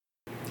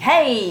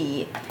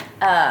Hey,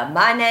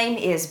 my name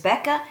is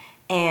Becca,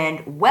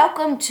 and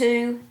welcome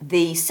to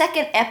the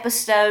second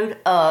episode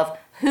of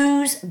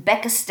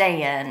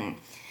Uzbekistan.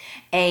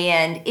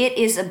 And it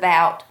is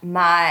about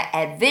my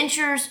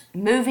adventures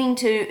moving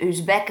to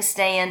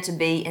Uzbekistan to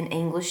be an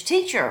English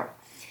teacher.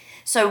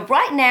 So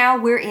right now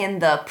we're in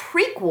the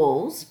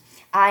prequels.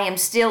 I am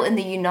still in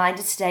the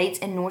United States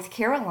and North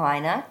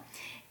Carolina.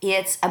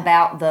 It's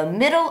about the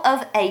middle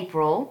of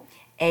April,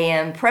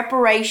 and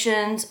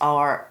preparations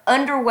are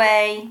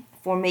underway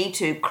for me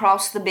to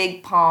cross the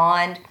big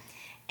pond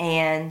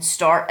and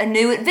start a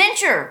new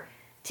adventure,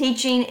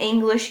 teaching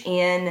English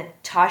in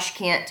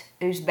Tashkent,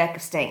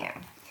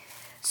 Uzbekistan.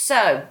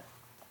 So,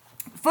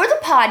 for the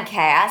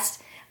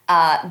podcast,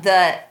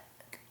 the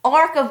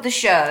arc of the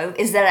show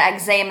is that I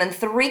examine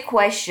 3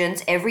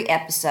 questions every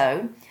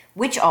episode,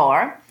 which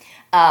are,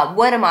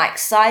 what am I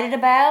excited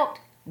about?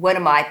 What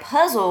am I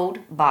puzzled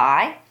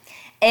by?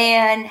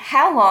 And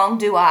how long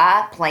do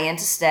I plan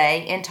to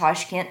stay in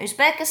Tashkent,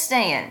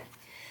 Uzbekistan?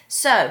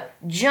 So,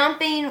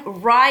 jumping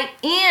right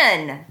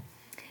in,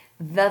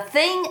 the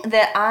thing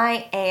that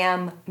I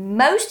am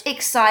most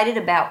excited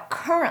about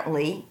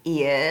currently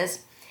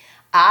is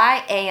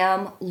I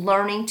am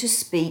learning to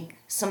speak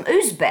some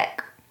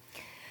Uzbek.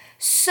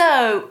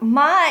 So,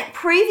 my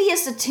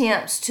previous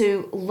attempts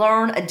to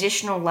learn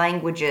additional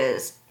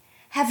languages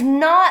have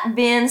not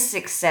been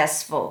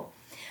successful.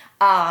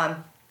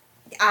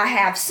 I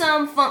have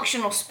some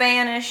functional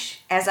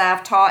Spanish, as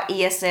I've taught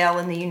ESL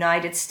in the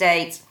United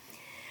States,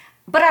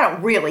 but I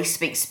don't really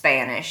speak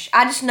Spanish.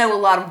 I just know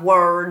a lot of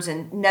words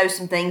and know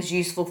some things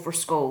useful for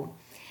school.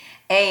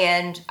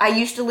 And I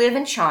used to live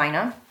in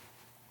China,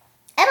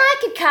 and I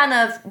could kind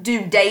of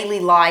do daily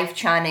life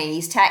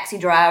Chinese, taxi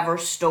driver,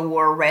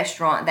 store,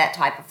 restaurant, that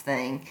type of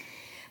thing,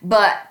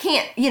 but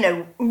can't,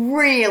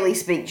 really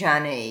speak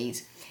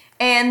Chinese.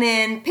 And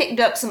then picked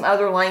up some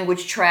other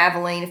language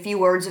traveling, a few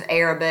words of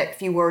Arabic, a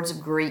few words of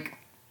Greek,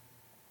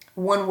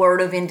 1 word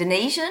of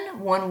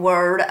Indonesian, 1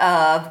 word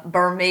of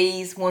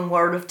Burmese, 1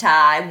 word of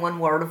Thai, 1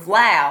 word of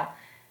Lao,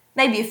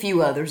 maybe a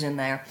few others in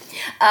there,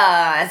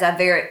 as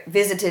I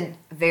visited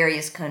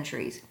various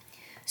countries.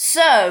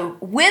 So,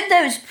 with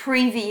those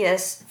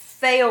previous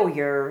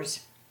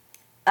failures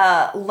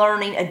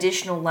learning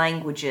additional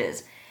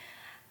languages,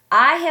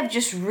 I have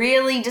just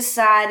really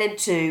decided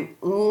to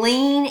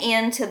lean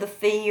into the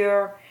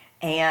fear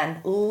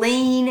and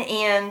lean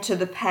into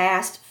the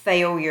past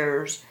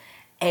failures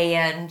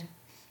and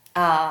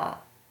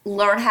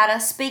learn how to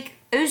speak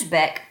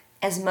Uzbek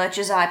as much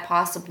as I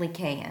possibly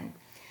can.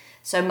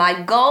 So my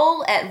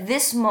goal at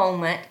this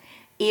moment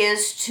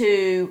is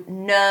to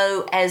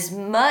know as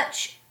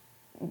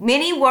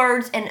many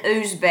words in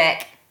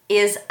Uzbek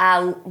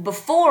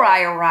before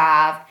I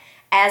arrived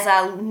as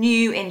I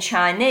knew in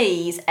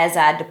Chinese as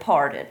I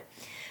departed.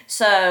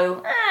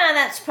 So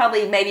that's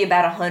probably maybe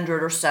about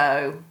 100 or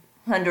so,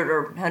 100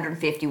 or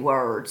 150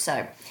 words.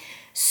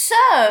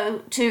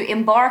 So to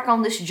embark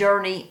on this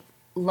journey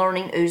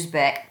learning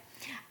Uzbek,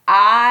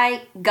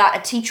 I got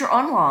a teacher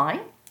online,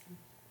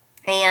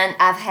 and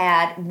I've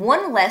had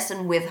 1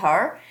 lesson with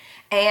her,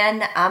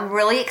 and I'm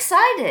really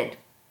excited.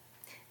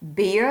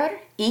 Bir,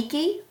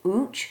 iki,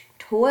 uch,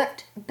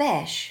 to'rt,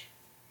 besh.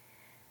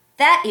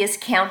 That is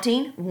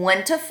counting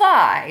 1 to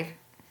 5.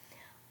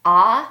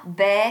 A,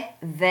 B,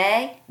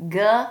 V, G,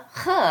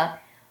 H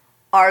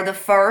are the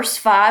first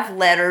 5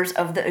 letters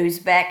of the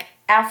Uzbek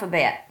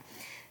alphabet.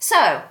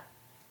 So,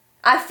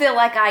 I feel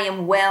like I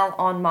am well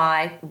on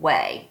my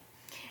way.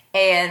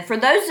 And for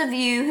those of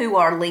you who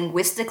are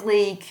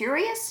linguistically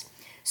curious,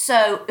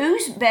 so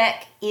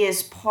Uzbek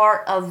is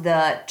part of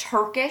the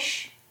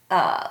Turkish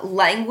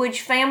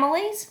language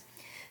families.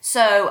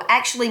 So,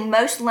 actually,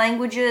 most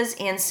languages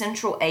in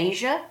Central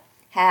Asia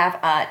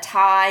have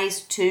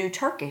ties to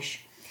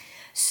Turkish.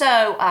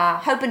 So,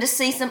 hoping to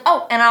see some,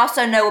 and I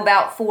also know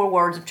about 4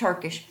 words of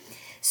Turkish.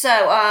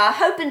 So,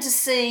 hoping to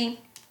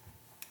see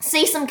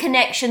some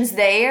connections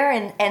there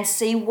and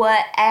see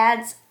what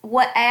adds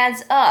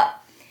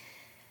up.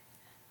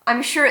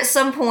 I'm sure at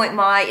some point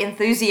my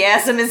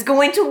enthusiasm is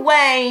going to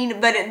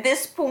wane, but at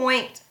this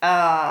point,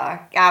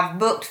 I've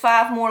booked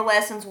 5 more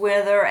lessons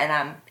with her,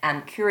 and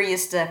I'm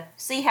curious to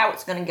see how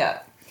it's going to go.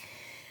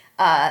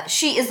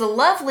 She is a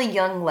lovely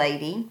young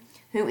lady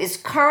who is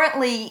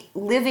currently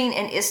living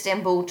in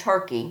Istanbul,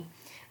 Turkey,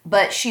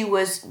 but she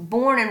was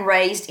born and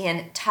raised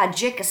in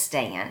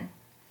Tajikistan,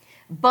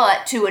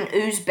 but to an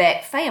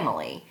Uzbek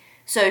family.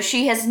 So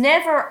she has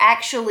never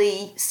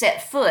actually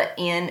set foot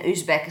in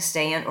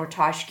Uzbekistan or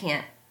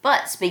Tashkent,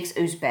 but speaks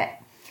Uzbek.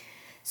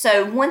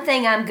 So one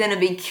thing I'm going to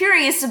be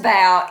curious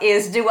about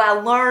is, do I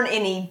learn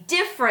any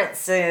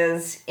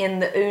differences in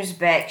the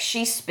Uzbek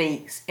she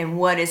speaks and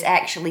what is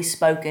actually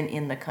spoken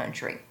in the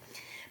country?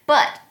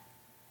 But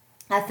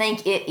I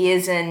think it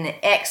is an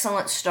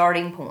excellent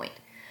starting point.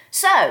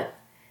 So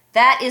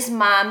that is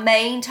my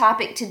main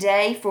topic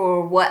today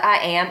for what I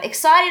am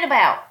excited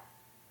about.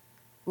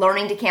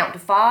 Learning to count to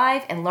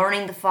 5 and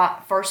learning the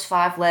first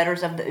 5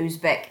 letters of the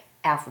Uzbek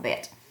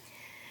alphabet.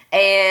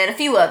 And a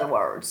few other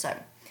words. So,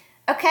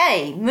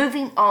 okay,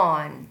 moving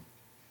on.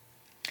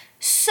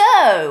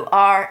 So,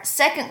 our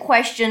second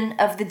question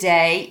of the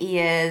day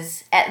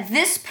is, at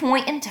this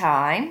point in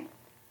time,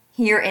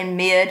 here in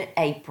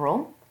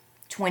mid-April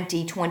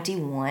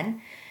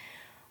 2021,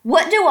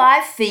 what do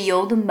I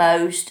feel the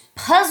most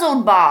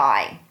puzzled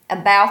by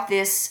about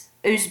this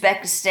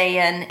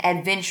Uzbekistan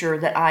adventure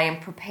that I am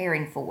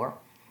preparing for?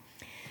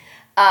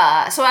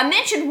 So I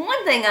mentioned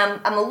one thing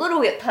I'm a little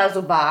bit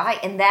puzzled by,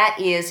 and that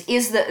is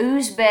the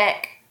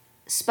Uzbek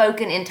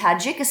spoken in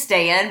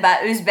Tajikistan by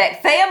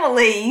Uzbek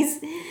families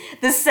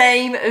the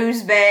same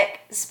Uzbek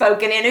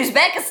spoken in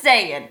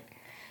Uzbekistan?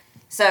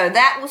 So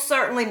that will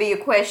certainly be a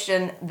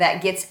question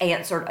that gets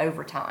answered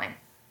over time.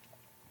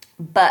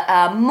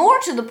 But more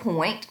to the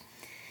point,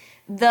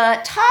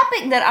 the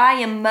topic that I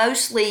am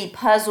mostly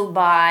puzzled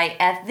by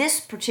at this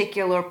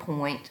particular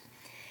point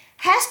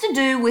has to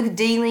do with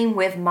dealing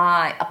with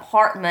my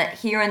apartment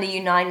here in the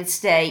United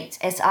States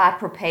as I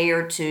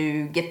prepare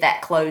to get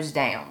that closed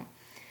down.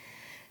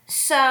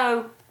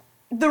 So,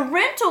 the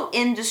rental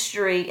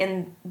industry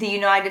in the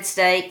United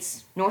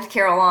States, North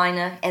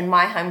Carolina, and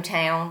my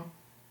hometown,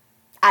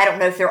 I don't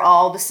know if they're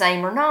all the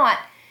same or not,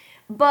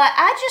 but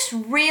I just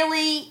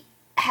really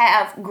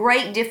have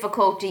great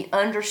difficulty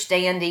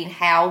understanding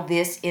how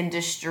this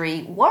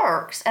industry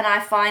works, and I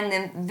find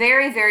them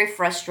very, very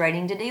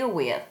frustrating to deal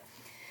with.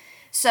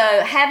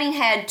 So, having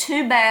had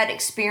 2 bad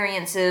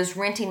experiences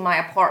renting my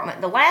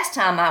apartment the last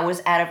time I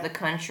was out of the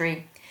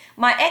country,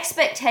 my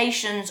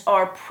expectations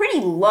are pretty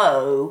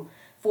low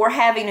for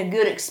having a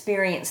good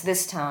experience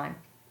this time.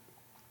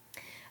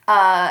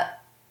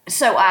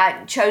 So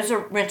I chose a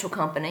rental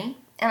company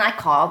and I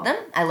called them.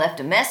 I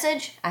left a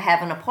message. I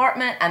have an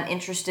apartment. I'm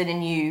interested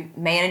in you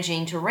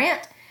managing to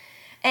rent.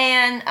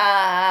 And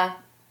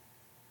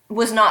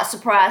was not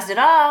surprised at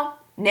all.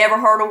 Never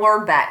heard a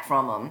word back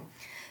from them.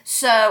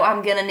 So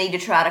I'm going to need to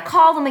try to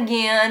call them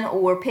again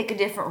or pick a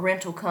different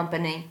rental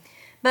company.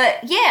 But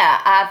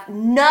yeah, I've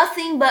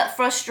nothing but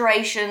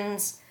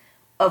frustrations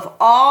of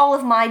all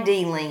of my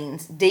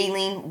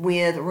dealing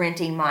with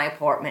renting my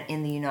apartment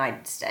in the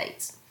United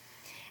States.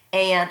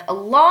 And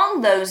along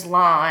those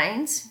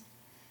lines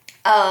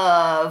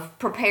of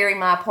preparing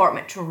my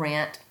apartment to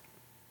rent,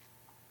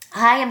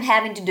 I am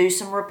having to do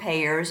some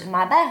repairs in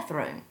my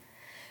bathroom.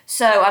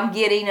 So I'm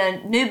getting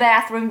a new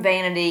bathroom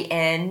vanity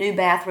and new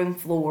bathroom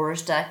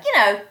floors to,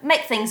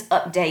 make things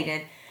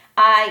updated.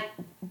 I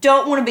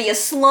don't want to be a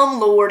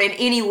slumlord in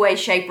any way,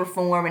 shape, or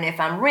form, and if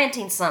I'm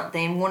renting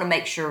something, want to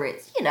make sure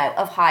it's,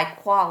 of high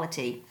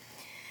quality.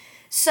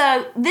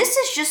 So this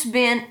has just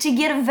been, to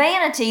get a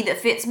vanity that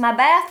fits my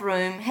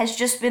bathroom, has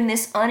just been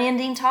this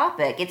unending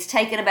topic. It's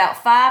taken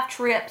about 5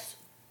 trips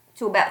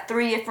to about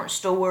 3 different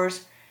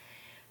stores.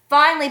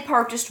 Finally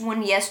purchased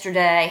one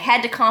yesterday,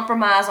 had to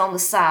compromise on the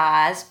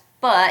size,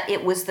 but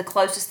it was the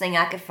closest thing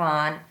I could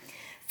find.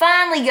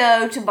 Finally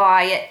go to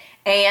buy it,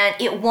 and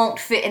it won't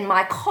fit in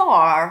my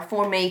car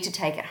for me to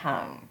take it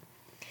home.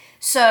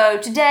 So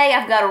today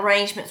I've got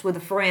arrangements with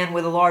a friend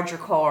with a larger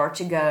car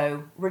to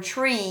go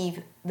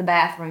retrieve the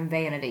bathroom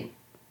vanity,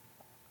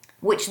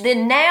 which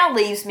then now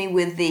leaves me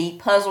with the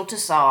puzzle to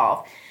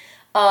solve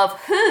of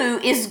who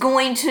is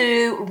going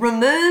to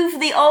remove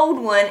the old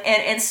one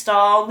and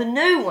install the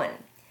new one.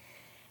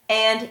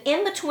 And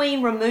in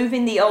between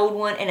removing the old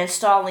one and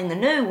installing the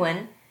new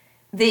one,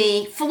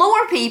 the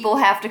floor people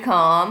have to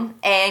come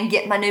and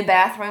get my new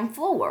bathroom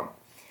floor.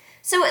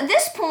 So at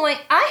this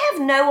point, I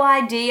have no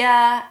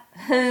idea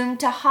whom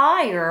to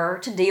hire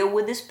to deal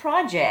with this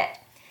project.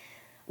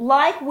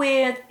 Like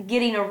with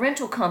getting a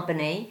rental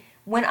company,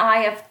 when I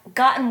have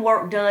gotten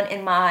work done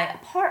in my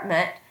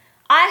apartment,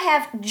 I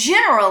have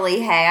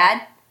generally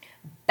had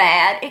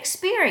bad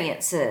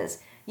experiences.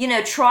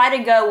 Try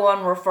to go on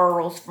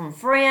referrals from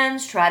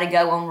friends, try to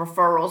go on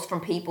referrals from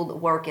people that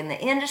work in the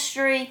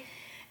industry.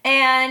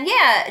 And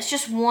yeah, it's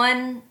just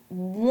one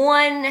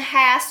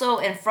hassle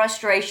and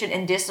frustration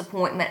and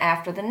disappointment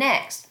after the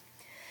next.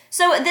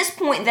 So at this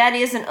point, that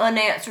is an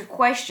unanswered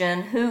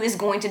question. Who is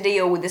going to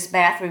deal with this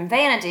bathroom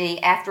vanity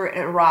after it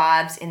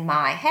arrives in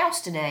my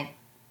house today?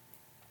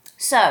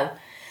 So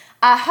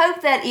I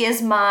hope that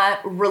is my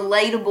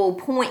relatable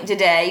point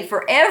today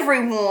for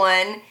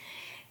everyone,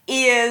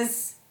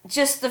 is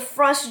just the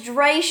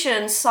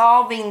frustration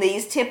solving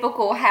these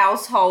typical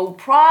household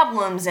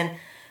problems and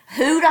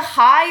who to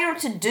hire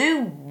to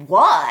do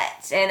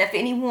what. And if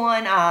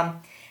anyone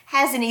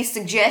has any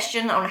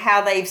suggestion on how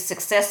they've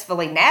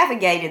successfully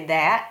navigated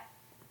that,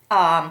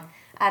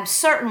 I'm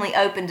certainly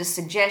open to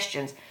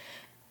suggestions.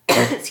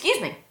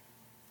 Excuse me.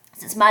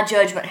 Since my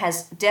judgment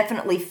has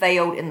definitely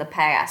failed in the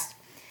past.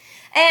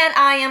 And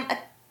I am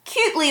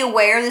acutely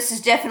aware this is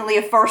definitely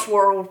a first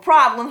world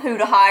problem, who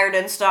to hire to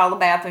install the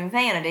bathroom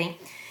vanity.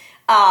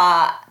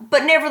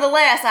 But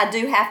nevertheless, I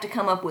do have to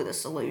come up with a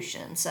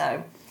solution.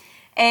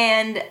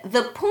 And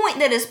the point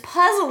that is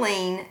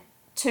puzzling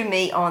to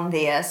me on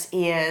this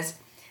is,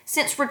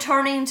 since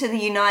returning to the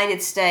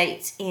United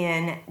States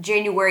in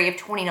January of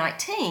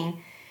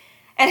 2019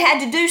 and had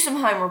to do some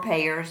home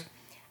repairs,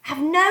 I've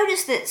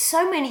noticed that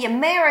so many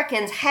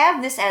Americans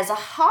have this as a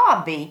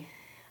hobby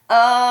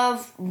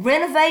of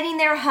renovating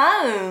their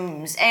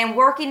homes and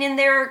working in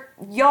their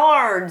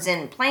yards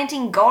and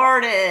planting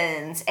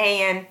gardens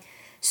and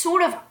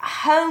sort of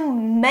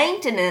home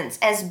maintenance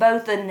as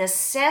both a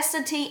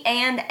necessity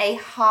and a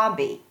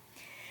hobby.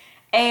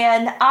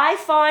 And I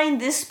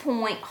find this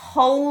point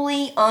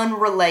wholly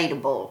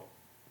unrelatable,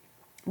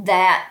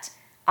 that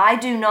I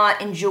do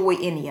not enjoy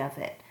any of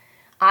it.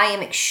 I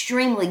am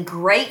extremely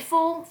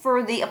grateful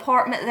for the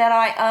apartment that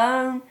I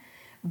own,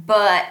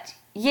 but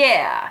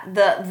yeah,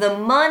 the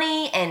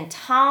money and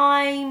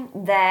time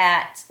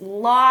that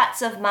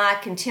lots of my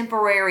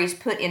contemporaries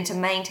put into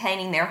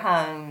maintaining their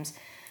homes,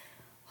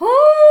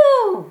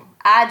 whoo,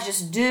 I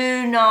just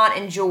do not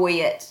enjoy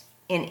it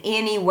in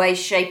any way,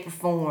 shape, or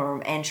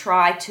form, and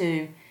try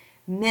to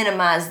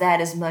minimize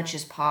that as much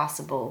as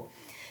possible.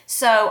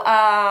 So,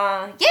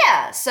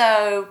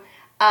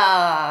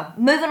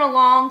 moving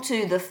along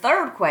to the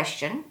third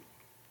question,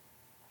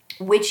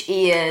 which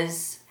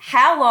is,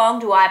 how long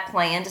do I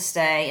plan to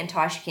stay in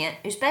Tashkent,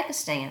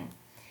 Uzbekistan?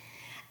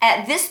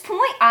 At this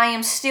point, I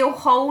am still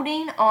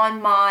holding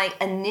on my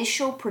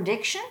initial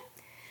prediction,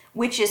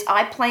 which is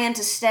I plan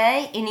to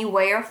stay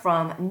anywhere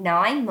from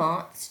 9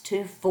 months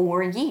to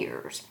 4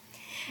 years.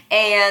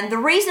 And the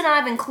reason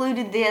I've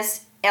included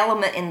this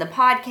element in the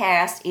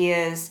podcast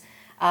is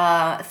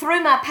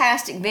through my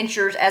past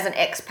adventures as an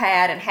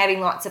expat and having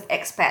lots of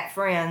expat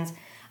friends,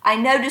 I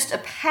noticed a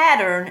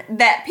pattern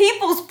that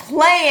people's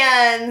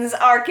plans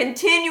are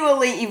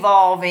continually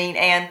evolving,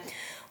 and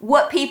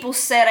what people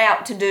set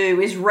out to do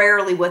is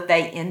rarely what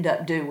they end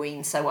up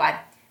doing. So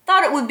I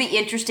thought it would be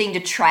interesting to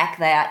track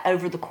that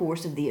over the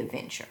course of the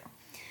adventure.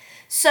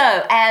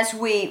 So as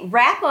we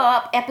wrap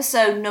up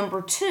episode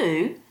number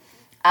 2,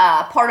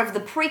 part of the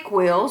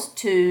prequels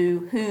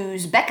to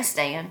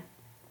Uzbekistan,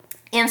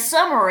 in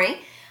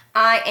summary,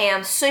 I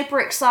am super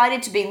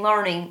excited to be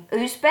learning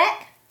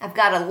Uzbek. I've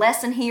got a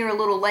lesson here a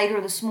little later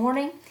this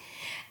morning,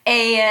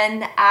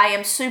 and I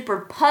am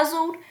super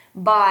puzzled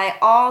by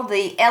all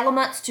the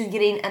elements to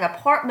getting an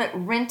apartment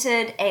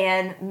rented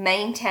and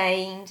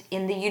maintained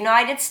in the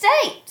United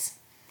States,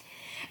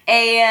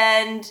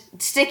 and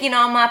sticking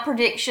on my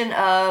prediction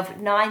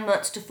of 9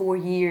 months to 4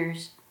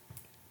 years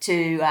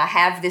to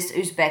have this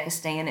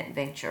Uzbekistan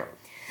adventure.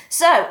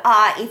 So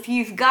if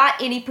you've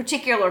got any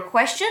particular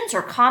questions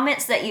or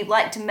comments that you'd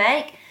like to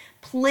make,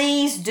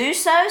 please do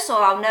so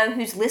I'll know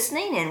who's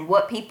listening and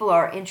what people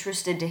are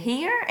interested to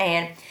hear.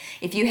 And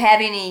if you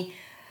have any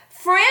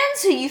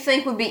friends who you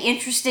think would be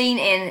interested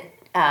in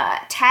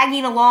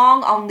tagging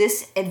along on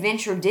this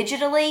adventure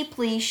digitally,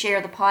 please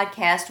share the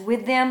podcast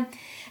with them.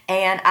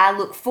 And I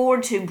look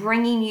forward to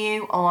bringing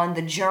you on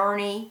the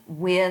journey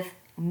with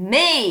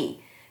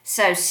me.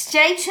 So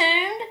stay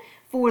tuned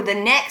for the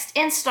next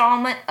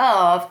installment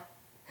of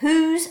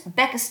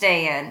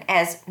Uzbekistan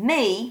as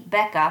me,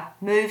 Becca,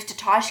 moves to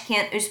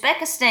Tashkent,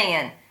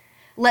 Uzbekistan.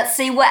 Let's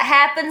see what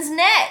happens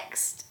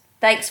next.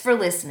 Thanks for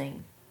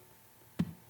listening.